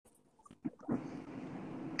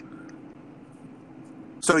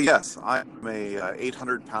So yes, I'm a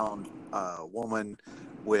 800-pound woman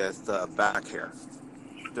with back hair.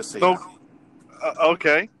 Just so you So, know.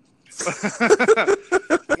 okay.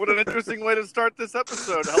 What an interesting way to start this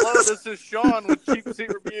episode. Hello, this is Sean with Cheap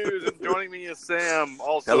Seat Reviews, and joining me is Sam,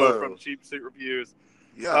 also from Hello. Cheap Seat Reviews.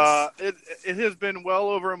 Yes. It has been well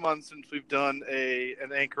over a month since we've done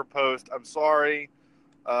an anchor post. I'm sorry.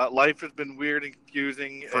 Life has been weird and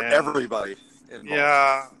confusing. For and everybody involved.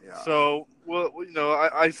 Yeah. Yeah. So, well,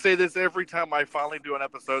 I say this every time I finally do an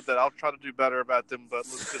episode that I'll try to do better about them, but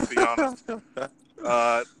let's just be honest.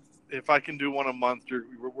 If I can do one a month,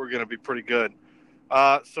 we're going to be pretty good.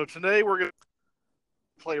 So today we're going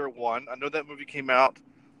to Player One. I know that movie came out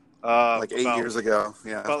like 8 years ago.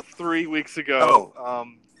 Yeah. about 3 weeks ago. Oh.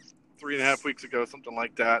 3.5 weeks ago, something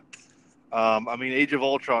like that. Age of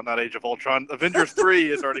Ultron, not Age of Ultron. Avengers 3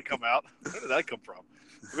 has already come out. Where did that come from?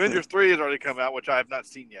 Avengers 3 has already come out, which I have not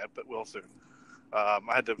seen yet, but will soon. I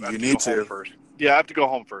have to go home first. Yeah, I have to go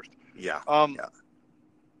home first. Yeah.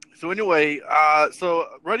 So anyway,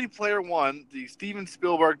 Ready Player One, the Steven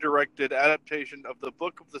Spielberg directed adaptation of the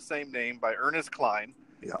book of the same name by Ernest Cline.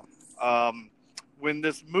 Yeah. When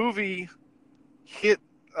this movie hit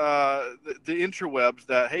the interwebs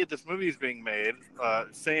that, hey, this movie is being made,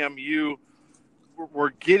 Sam, you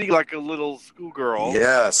were giddy like a little schoolgirl.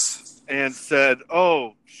 Yes. And said,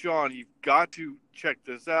 oh, Sean, you've got to check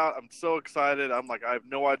this out. I'm so excited. I'm like, I have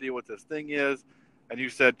no idea what this thing is. And you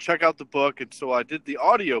said, check out the book. And so I did the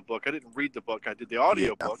audio book. I didn't read the book. I did the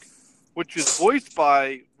audio book, which is voiced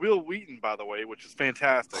by Will Wheaton, by the way, which is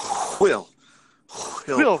fantastic. Will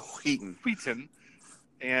Wheaton.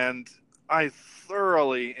 And I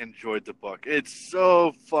thoroughly enjoyed the book. It's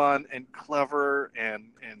so fun and clever.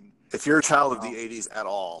 And if you're a child of the 80s at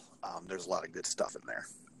all, there's a lot of good stuff in there.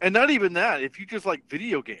 And not even that, if you just like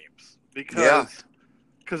video games.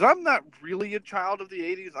 Because I'm not really a child of the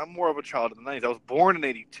 80s. I'm more of a child of the 90s. I was born in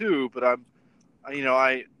 82, but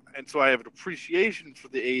so I have an appreciation for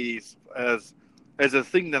the 80s as a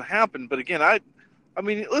thing that happened. But again,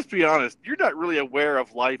 let's be honest, you're not really aware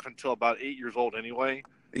of life until about 8 years old anyway.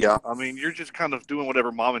 Yeah. You're just kind of doing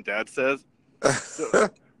whatever mom and dad says. So, you know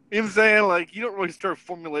what I'm saying? Like, you don't really start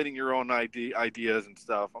formulating your own ideas and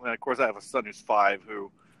stuff. Of course, I have a son who's 5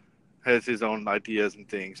 who has his own ideas and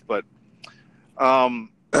things, but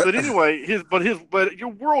anyway, but your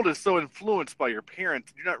world is so influenced by your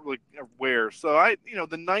parents, you're not really aware. So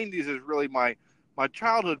the 90s is really my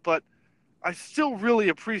childhood, but I still really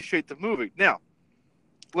appreciate the movie. Now,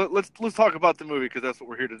 let's talk about the movie, because that's what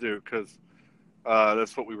we're here to do, because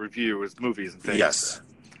that's what we review, is movies and things. Yes.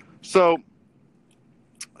 So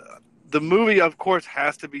the movie, of course,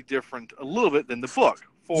 has to be different a little bit than the book.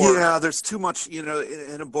 There's too much, in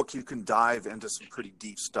a book you can dive into some pretty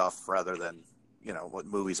deep stuff rather than, what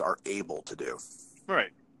movies are able to do.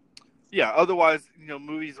 Right. Yeah, otherwise,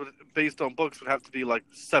 movies based on books would have to be like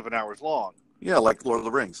 7 hours long. Yeah, like Lord of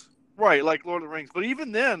the Rings. Right, like Lord of the Rings. But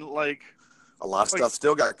even then, like... a lot of stuff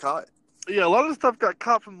still got caught. Yeah, a lot of the stuff got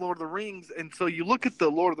caught from Lord of the Rings, and so you look at the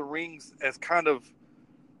Lord of the Rings as kind of...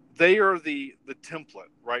 they are the template,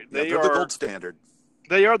 right? Yeah, they're the gold standard.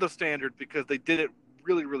 They are the standard because they did it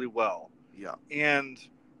really, really well. Yeah. And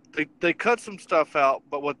they cut some stuff out,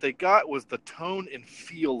 but what they got was the tone and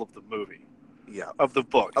feel of the movie. Yeah. Of the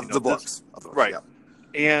book. Of the books. Right. Yeah.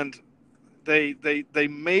 And they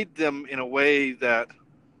made them in a way that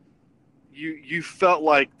you felt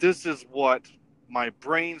like this is what my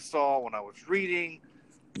brain saw when I was reading.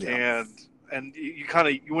 Yeah. And you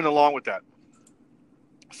went along with that.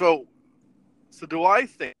 So do I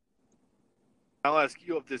think, I'll ask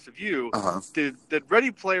you of you, did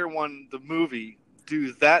Ready Player One, the movie,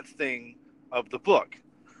 do that thing of the book?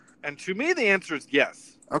 And to me, the answer is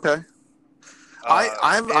yes. Okay.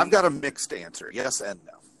 I've got a mixed answer, yes and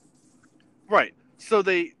no. Right. So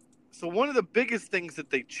one of the biggest things that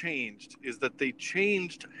they changed is that they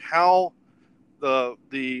changed how the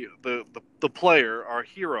player, our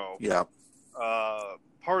hero,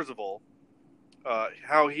 Parzival,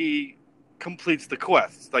 how he completes the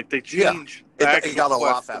quests. Like, they change it got a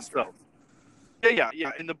lot faster.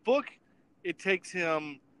 Yeah. In the book, it takes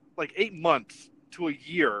him like 8 months to a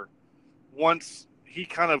year once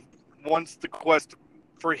the quest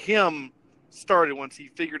for him started, once he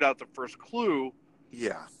figured out the first clue.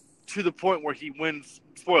 Yeah. To the point where he wins.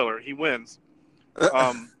 Spoiler, he wins.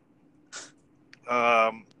 Where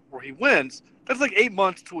he wins. That's like 8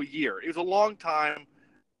 months to a year. It was a long time.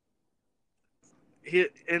 He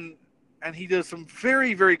does some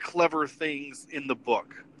very, very clever things in the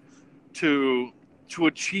book to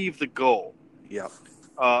achieve the goal. Yeah.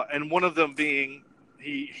 And one of them being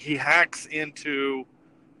he hacks into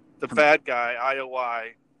the bad guy,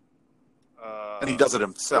 IOI. And he does it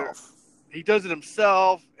himself. He does it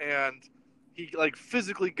himself, and he like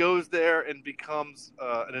physically goes there and becomes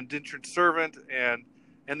an indentured servant, and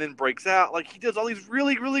then breaks out. Like he does all these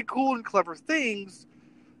really, really cool and clever things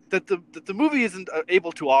that the movie isn't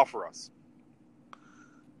able to offer us.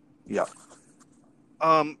 Yeah.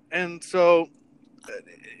 And so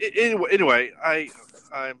anyway, I'm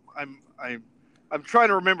trying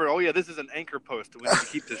to remember. Oh yeah, this is an anchor post. We need to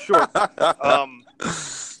keep this short.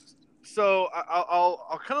 So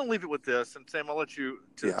I'll kind of leave it with this, and Sam, I'll let you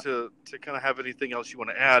to kind of have anything else you want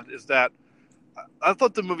to add. Is that I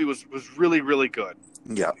thought the movie was really, really good.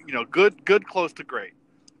 Yeah. You know, good, close to great.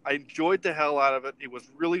 I enjoyed the hell out of it. It was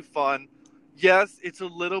really fun. Yes, it's a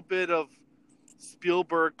little bit of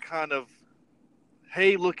Spielberg kind of,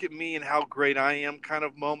 hey, look at me and how great I am kind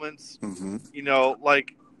of moments. Mm-hmm. You know,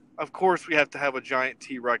 like, of course we have to have a giant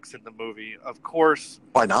T-Rex in the movie. Of course.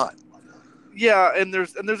 Why not? Yeah, and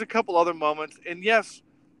there's a couple other moments. And yes,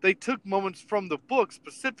 they took moments from the book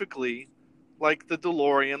specifically, like the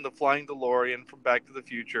DeLorean, the flying DeLorean from Back to the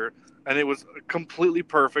Future. And it was completely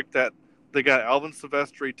perfect that they got Alvin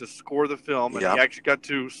Silvestri to score the film, and he actually got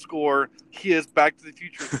to score his Back to the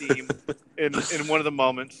Future theme in one of the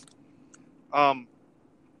moments.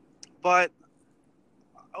 But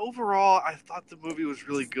overall, I thought the movie was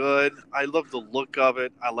really good. I loved the look of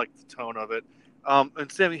it. I liked the tone of it. And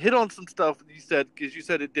Sammy hit on some stuff you said, because you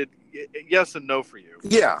said it did yes and no for you.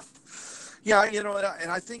 Yeah. Yeah, you know, and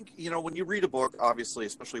I think, you know, when you read a book, obviously,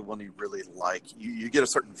 especially one you really like, you get a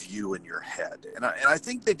certain view in your head. And I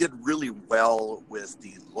think they did really well with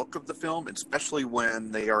the look of the film, especially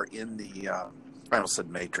when they are in the, I almost said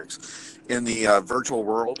Matrix, in the virtual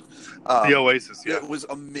world. The Oasis, yeah. It was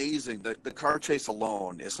amazing. The car chase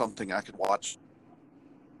alone is something I could watch,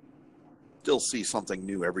 still see something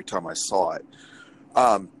new every time I saw it.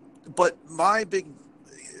 But my big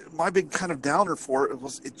kind of downer for it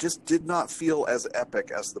was it just did not feel as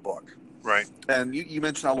epic as the book. Right. And you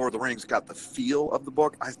mentioned how Lord of the Rings got the feel of the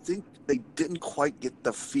book. I think they didn't quite get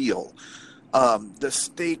the feel. The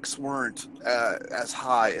stakes weren't as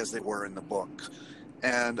high as they were in the book.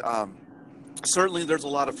 And certainly there's a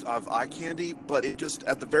lot of eye candy, but it just,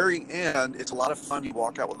 at the very end, it's a lot of fun. You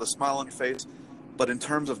walk out with a smile on your face. But in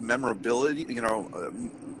terms of memorability, you know,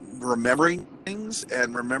 remembering things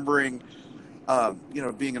and remembering you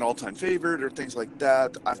know, being an all-time favorite or things like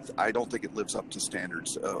that, I don't think it lives up to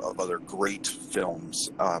standards of other great films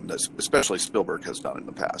that especially Spielberg has done in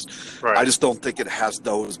the past. Right. I just don't think it has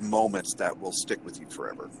those moments that will stick with you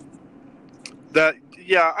forever.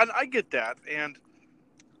 Yeah, and I get that, and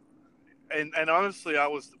honestly,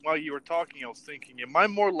 while you were talking, I was thinking, am I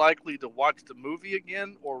more likely to watch the movie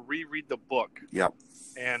again or reread the book? Yep.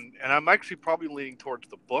 And I'm actually probably leaning towards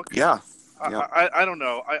the book. Yeah. I don't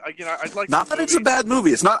know. I'd like not that it's a bad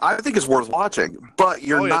movie. It's not. I think it's worth watching, but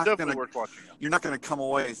you're not definitely worth watching. You're not going to come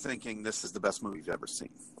away thinking this is the best movie you've ever seen.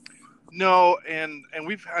 No, and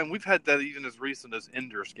we've had that even as recent as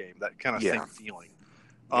Ender's Game, that kind of same feeling.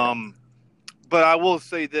 Yeah. But I will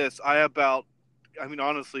say this: I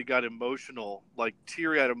honestly got emotional, like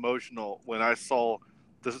teary-eyed emotional, when I saw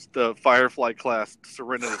the Firefly class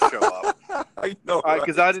Serenity show up. I know,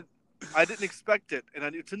 because I didn't expect it,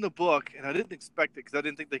 and it's in the book, and I didn't expect it because I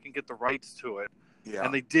didn't think they can get the rights to it,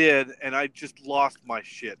 and they did, and I just lost my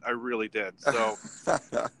shit. I really did. So,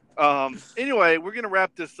 anyway, we're gonna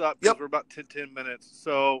wrap this up because we're about 10 minutes.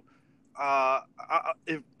 So,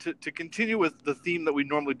 to continue with the theme that we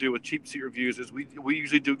normally do with Cheap Seat Reviews is we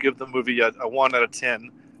usually do give the movie a 1 out of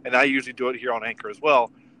 10, and I usually do it here on Anchor as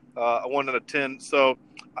well, a 1 out of 10. So,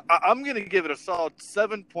 I'm gonna give it a solid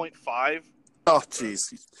 7.5. Oh,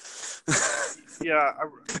 jeez. Yeah,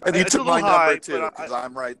 and you took my number too, because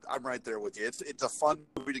I'm right there with you. It's a fun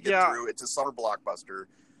movie to get through. It's a summer blockbuster.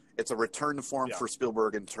 It's a return to form for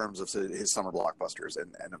Spielberg in terms of his summer blockbusters,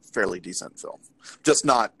 and a fairly decent film, just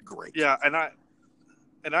not great. Yeah, and I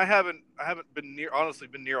haven't been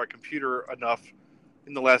near a computer enough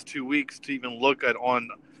in the last 2 weeks to even look at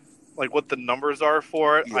like what the numbers are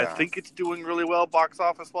for it. Yeah. I think it's doing really well box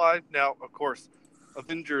office wise. Now, of course,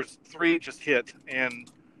 Avengers 3 just hit, and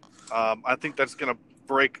I think that's going to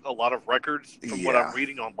break a lot of records from what I'm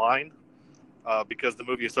reading online because the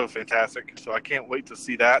movie is so fantastic. So I can't wait to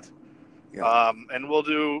see that. Yeah. And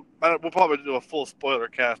we'll probably do a full spoiler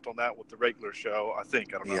cast on that with the regular show. I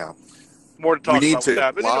think. I don't know. Yeah. More to talk about with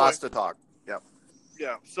that. But lots to talk. Yep.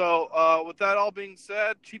 Yeah. So with that all being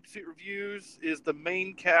said, Cheap Seat Reviews is the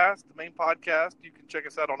main podcast. You can check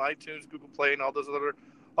us out on iTunes, Google Play, and all those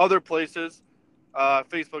other places.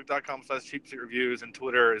 Facebook.com/CheapSeatReviews, and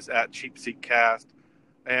Twitter is @CheapSeatCast.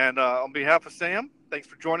 And on behalf of Sam, thanks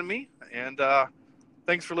for joining me, and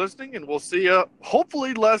thanks for listening. And we'll see you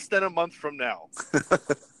hopefully less than a month from now.